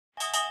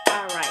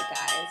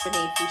guys.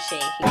 Renee Fouché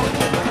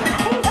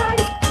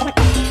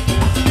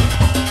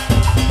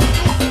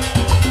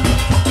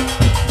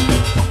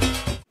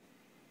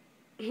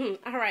here.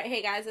 Alright,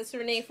 hey guys, it's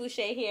Renee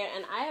Fouché here,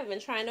 and I have been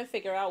trying to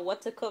figure out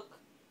what to cook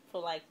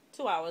for like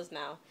 2 hours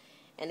now.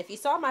 And if you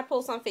saw my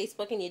post on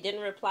Facebook and you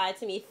didn't reply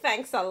to me,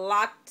 thanks a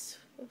lot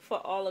for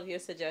all of your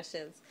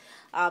suggestions.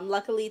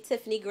 Luckily,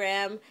 Tiffany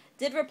Graham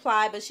did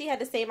reply, but she had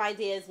the same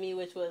idea as me,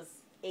 which was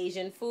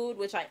Asian food,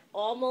 which I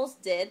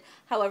almost did.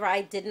 However,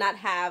 I did not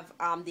have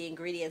the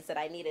ingredients that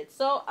I needed.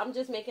 So I'm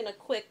just making a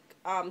quick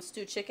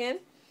stewed chicken.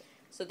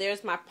 So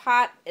there's my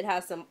pot. It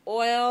has some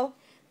oil.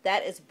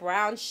 That is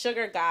brown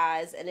sugar,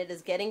 guys, and it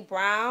is getting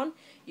brown.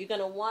 You're going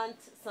to want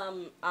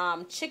some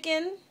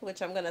chicken,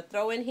 which I'm going to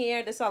throw in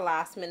here. This is a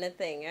last minute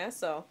thing, yeah?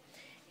 So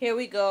here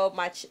we go.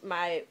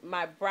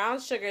 My brown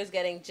sugar is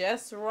getting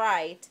just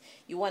right.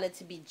 You want it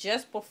to be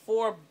just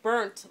before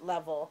burnt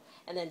level,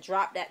 and then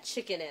drop that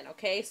chicken in,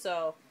 okay?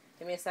 So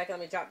give me a second.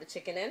 Let me drop the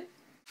chicken in.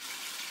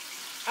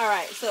 All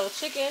right, so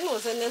chicken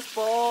was in this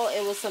bowl.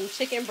 It was some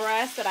chicken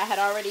breast that I had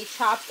already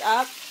chopped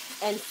up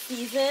and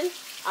seasoned.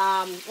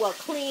 Well,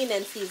 clean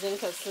and seasoned,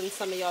 because since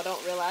some of y'all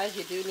don't realize,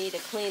 you do need to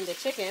clean the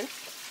chicken.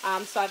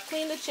 So I've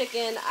cleaned the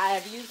chicken. I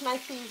have used my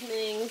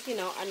seasonings, you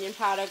know, onion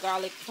powder,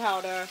 garlic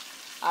powder,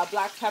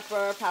 black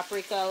pepper,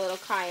 paprika, a little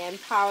cayenne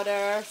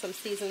powder, some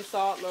seasoned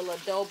salt, a little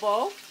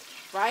adobo,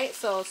 right?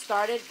 So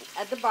started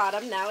at the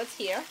bottom, now it's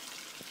here.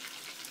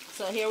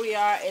 So here we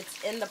are,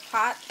 it's in the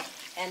pot,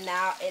 and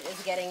now it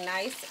is getting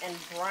nice and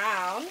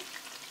brown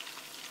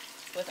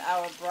with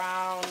our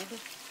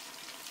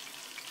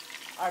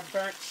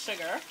burnt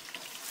sugar,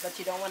 but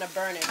you don't want to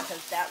burn it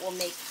because that will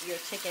make your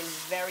chicken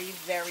very,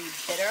 very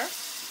bitter.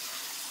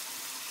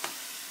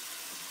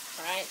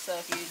 Alright, so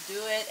if you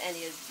do it and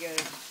your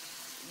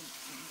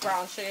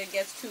brown sugar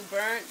gets too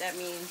burnt, that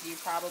means you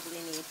probably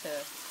need to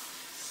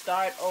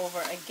start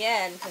over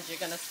again, because you're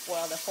going to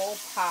spoil the whole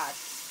pot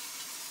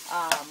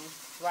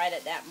right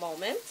at that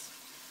moment.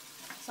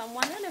 So I'm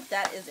wondering if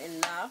that is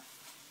enough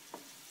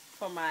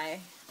for my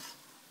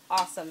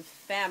awesome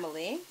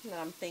family. And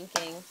I'm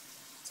thinking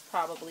it's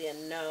probably a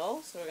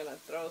no, so we're going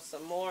to throw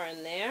some more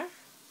in there.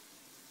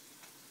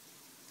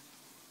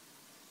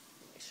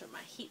 Make sure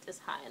my heat is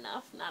high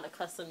enough. Not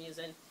accustomed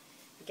using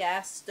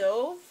gas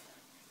stove.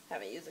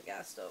 Haven't used a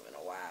gas stove in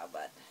a while,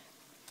 but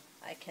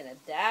I can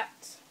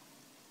adapt.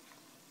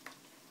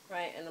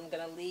 Right, and I'm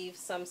going to leave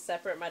some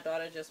separate. My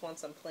daughter just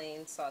wants some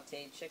plain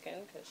sauteed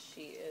chicken because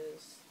she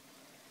is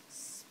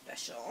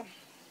special.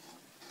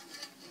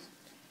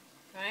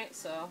 Alright,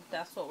 so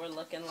that's what we're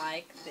looking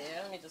like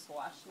there. Let me just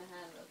wash my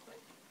hands real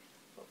quick.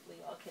 Hopefully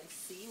y'all can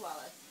see while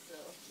I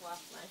still wash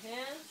my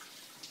hands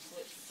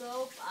with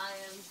soap. I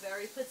am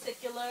very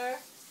particular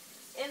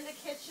in the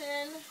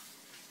kitchen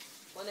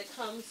when it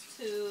comes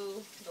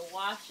to the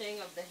washing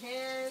of the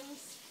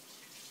hands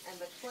and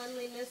the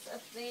cleanliness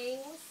of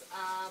things.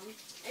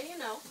 And you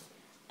know,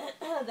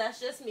 that's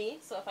just me.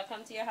 So if I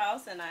come to your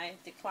house and I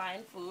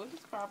decline food,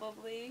 it's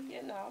probably,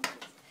 you know,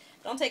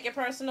 don't take it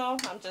personal.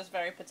 I'm just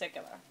very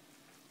particular.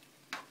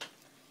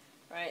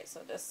 Right, so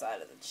this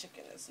side of the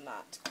chicken is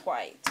not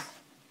quite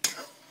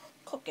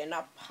cooking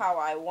up how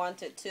I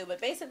want it to.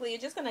 But basically,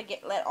 you're just going to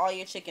let all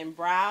your chicken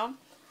brown.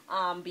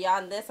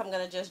 Beyond this, I'm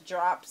going to just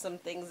drop some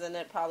things in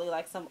it, probably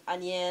like some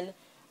onion,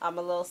 a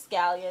little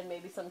scallion,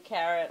 maybe some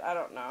carrot. I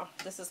don't know.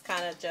 This is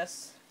kind of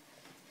just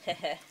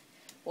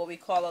what we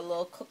call a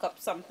little cook up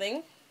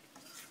something.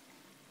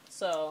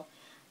 So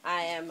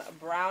I am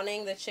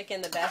browning the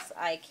chicken the best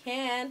I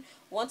can.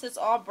 Once it's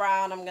all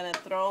brown, I'm going to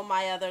throw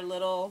my other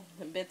little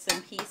bits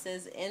and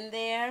pieces in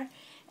there.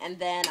 And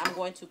then I'm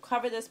going to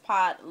cover this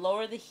pot,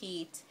 lower the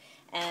heat,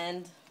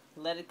 and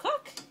let it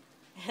cook.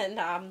 And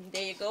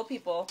there you go,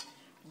 people.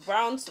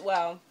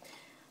 Well,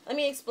 let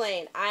me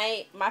explain.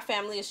 My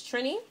family is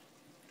Trini.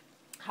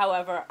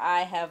 However, I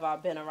have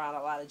been around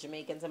a lot of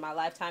Jamaicans in my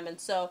lifetime, and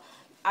so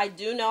I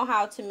do know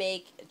how to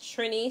make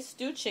Trini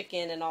stewed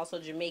chicken and also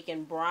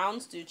Jamaican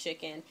brown stewed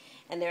chicken,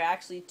 and they're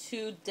actually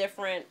two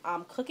different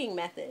cooking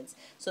methods.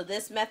 So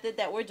this method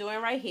that we're doing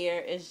right here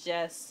is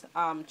just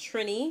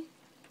Trini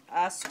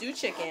stewed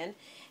chicken,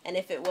 and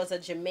if it was a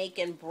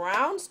Jamaican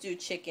brown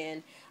stewed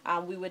chicken,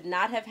 we would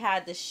not have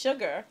had the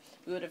sugar.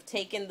 We would have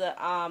taken the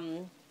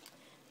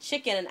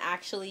chicken and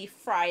actually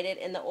fried it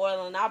in the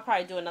oil, and I'll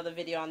probably do another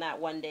video on that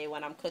one day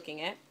when I'm cooking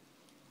it.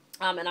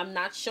 And I'm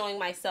not showing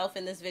myself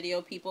in this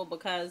video, people,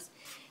 because,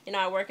 you know,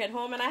 I work at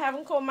home and I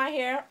haven't combed my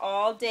hair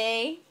all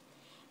day,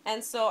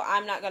 and so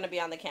I'm not going to be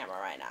on the camera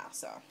right now.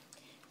 So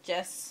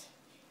just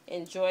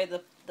enjoy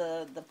the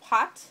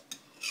pot.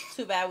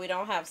 Too bad we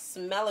don't have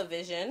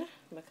smell-o-vision,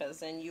 because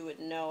then you would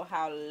know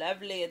how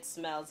lovely it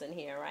smells in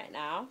here right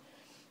now.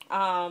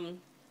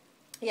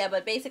 Yeah,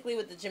 but basically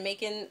with the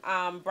Jamaican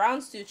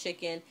brown stew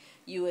chicken,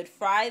 you would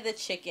fry the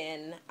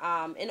chicken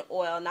in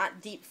oil,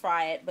 not deep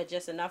fry it, but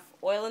just enough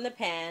oil in the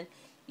pan.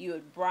 You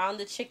would brown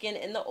the chicken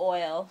in the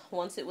oil.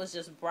 Once it was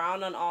just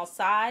brown on all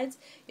sides,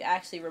 you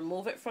actually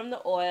remove it from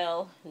the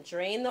oil,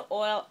 drain the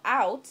oil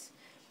out,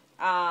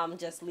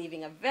 Just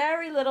leaving a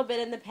very little bit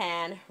in the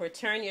pan.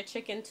 Return your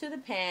chicken to the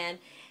pan,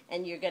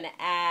 and you're going to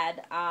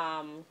add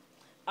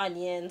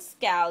onion,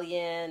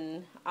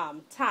 scallion,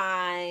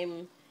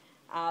 thyme,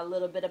 a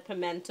little bit of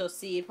pimento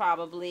seed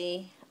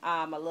probably,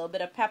 a little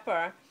bit of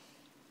pepper,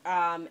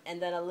 and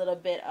then a little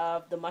bit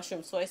of the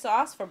mushroom soy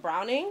sauce for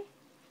browning.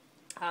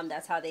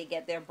 That's how they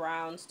get their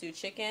brown stewed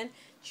chicken.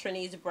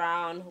 Trinidad's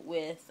brown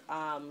with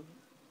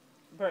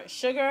burnt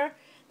sugar.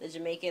 The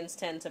Jamaicans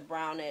tend to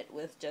brown it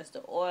with just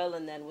the oil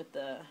and then with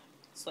the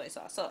soy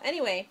sauce. So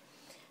anyway,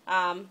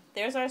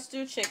 there's our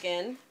stewed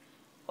chicken.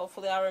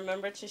 Hopefully I'll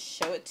remember to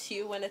show it to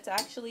you when it's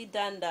actually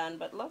done.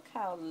 But look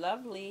how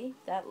lovely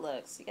that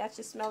looks. You got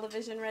your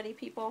smell-o-vision ready,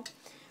 people?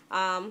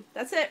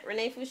 That's it.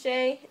 Renee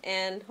Fouché,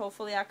 and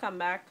hopefully I'll come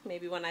back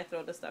maybe when I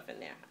throw the stuff in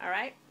there.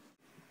 Alright?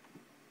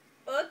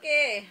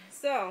 Okay,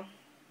 so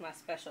my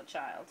special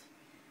child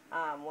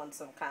wants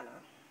some kind of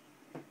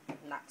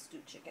not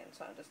stewed chicken,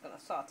 so I'm just going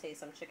to saute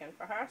some chicken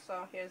for her.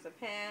 So here's the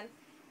pan.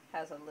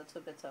 Has a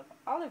little bit of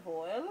olive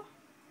oil.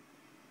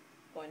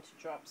 Going to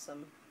drop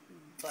some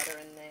butter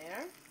in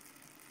there.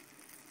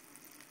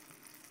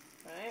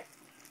 Right?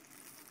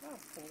 Oh,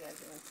 can you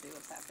guys even see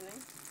what's happening?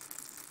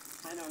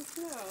 I don't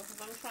know, because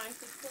I'm trying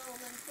to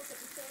film and cook at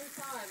the same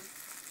time.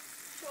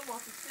 Show them off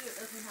the food. It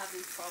doesn't have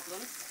these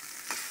problems.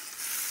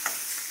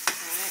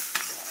 Alright,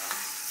 so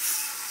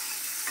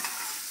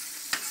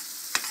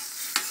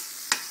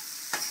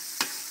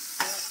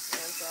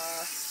there's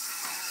our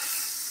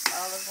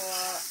olive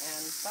oil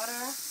and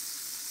butter.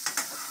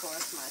 Of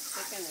course, my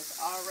chicken is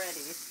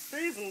already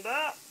seasoned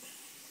up.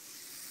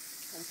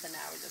 And so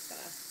now we're just going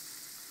to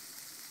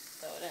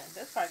throw it in.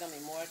 This is probably going to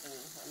be more than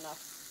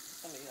enough. It's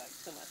going to be like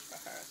too much for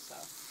her. So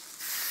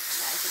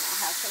now you can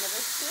have some of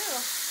this too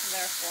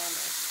there for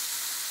me.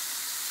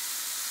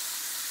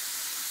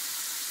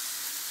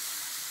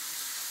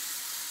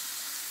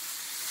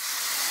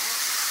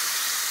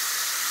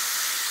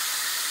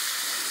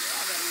 Yeah,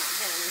 I'm not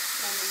going to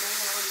spend a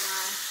minute on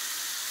my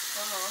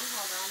phone.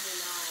 Hold on, you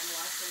know I'm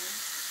watching.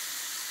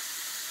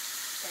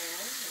 And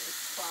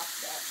let's swap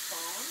that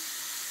phone.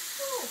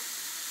 Ooh,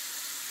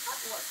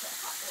 hot water,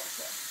 hot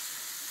water.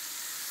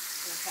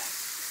 Okay.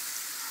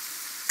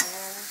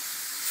 And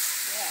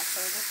yeah,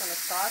 so we're just going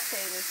to saute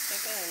this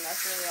chicken, and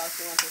that's really all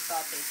she wants is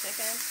saute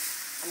chicken.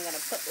 I'm going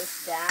to put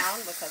this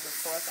down because, of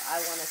course,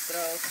 I want to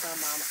throw some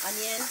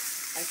onion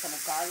and some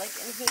garlic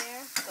in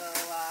here. So,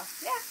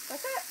 yeah,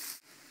 that's it.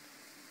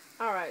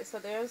 Alright, so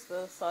there's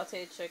the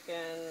sauteed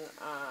chicken.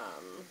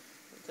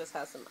 It just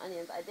has some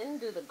onions. I didn't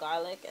do the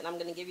garlic, and I'm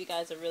going to give you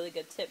guys a really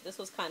good tip. This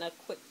was kind of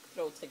quick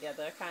throw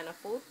together kind of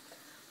food.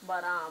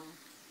 But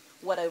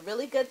what a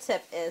really good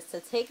tip is to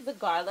take the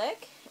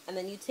garlic, and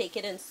then you take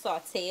it and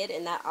saute it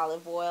in that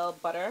olive oil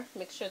butter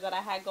mixture that I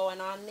had going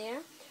on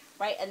there.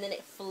 Right? And then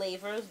it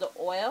flavors the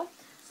oil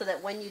so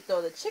that when you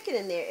throw the chicken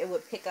in there, it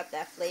would pick up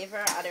that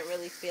flavor. I didn't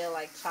really feel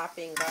like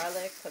chopping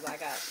garlic because I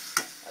got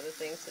other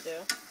things to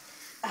do.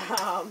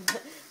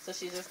 So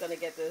she's just going to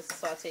get this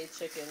sauteed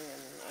chicken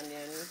and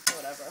onion,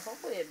 whatever.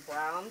 Hopefully it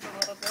browns a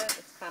little bit.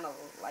 It's kind of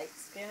light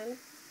skinned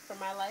for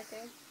my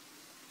liking.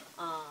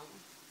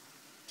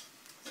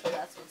 So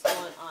that's what's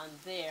going on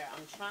there.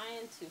 I'm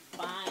trying to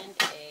find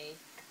a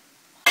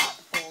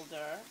pot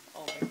holder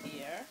over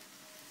here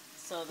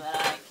so that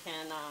I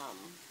can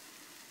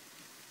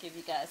give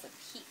you guys a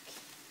peek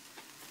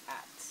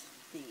at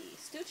the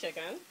stew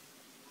chicken,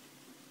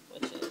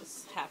 which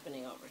is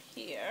happening over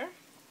here.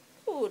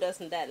 Ooh,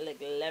 doesn't that look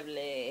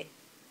lovely?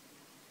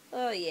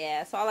 Oh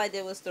yeah, so all I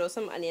did was throw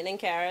some onion and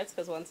carrots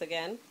because once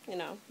again, you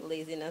know,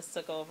 laziness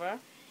took over.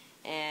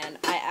 And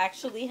I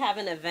actually have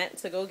an event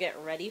to go get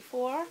ready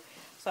for,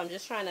 so I'm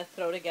just trying to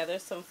throw together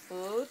some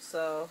food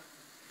so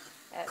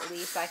at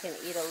least I can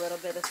eat a little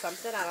bit of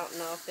something. I don't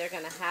know if they're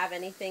going to have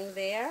anything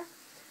there,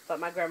 but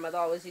my grandmother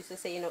always used to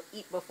say, you know,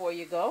 eat before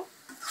you go.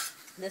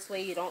 This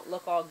way you don't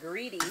look all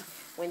greedy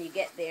when you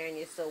get there and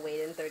you're still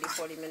waiting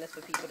 30-40 minutes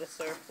for people to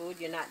serve food.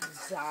 You're not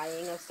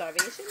dying of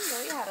starvation. You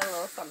know, you had a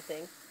little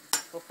something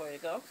before you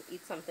go.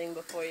 Eat something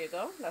before you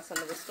go. That's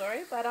another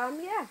story. But,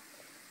 yeah.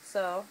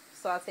 So,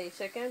 sauteed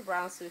chicken,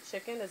 brown stewed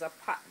chicken. There's a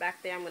pot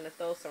back there. I'm going to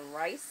throw some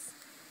rice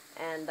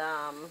and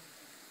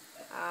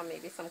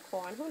maybe some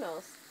corn. Who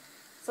knows?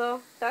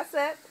 So, that's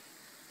it.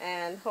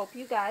 And hope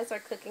you guys are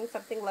cooking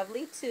something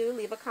lovely too.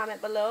 Leave a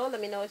comment below. Let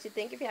me know what you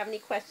think. If you have any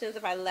questions,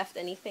 if I left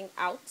anything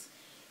out.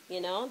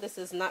 You know, this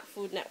is not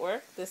Food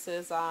Network. This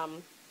is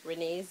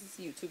Renee's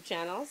YouTube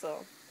channel.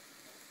 So,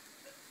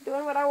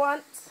 doing what I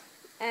want.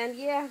 And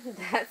yeah,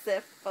 that's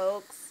it,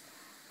 folks.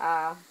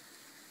 Yeah.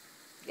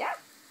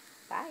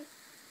 Bye.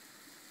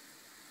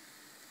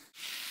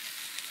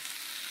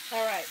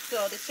 Alright,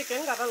 so the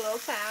chicken got a little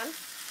tan.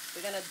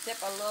 We're going to dip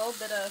a little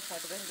bit of, I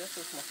think this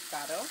is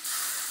Moscato.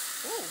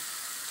 Ooh.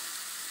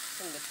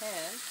 In the pan,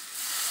 and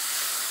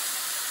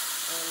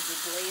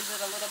deglaze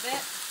it a little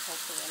bit.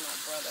 Hopefully my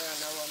brother and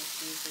no one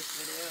sees this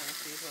video and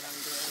sees what I'm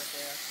doing with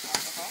their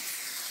alcohol.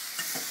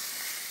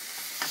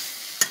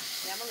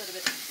 Yeah, I'm a little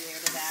bit scared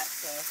of that,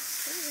 so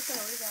I'm just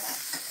going to leave that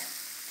out.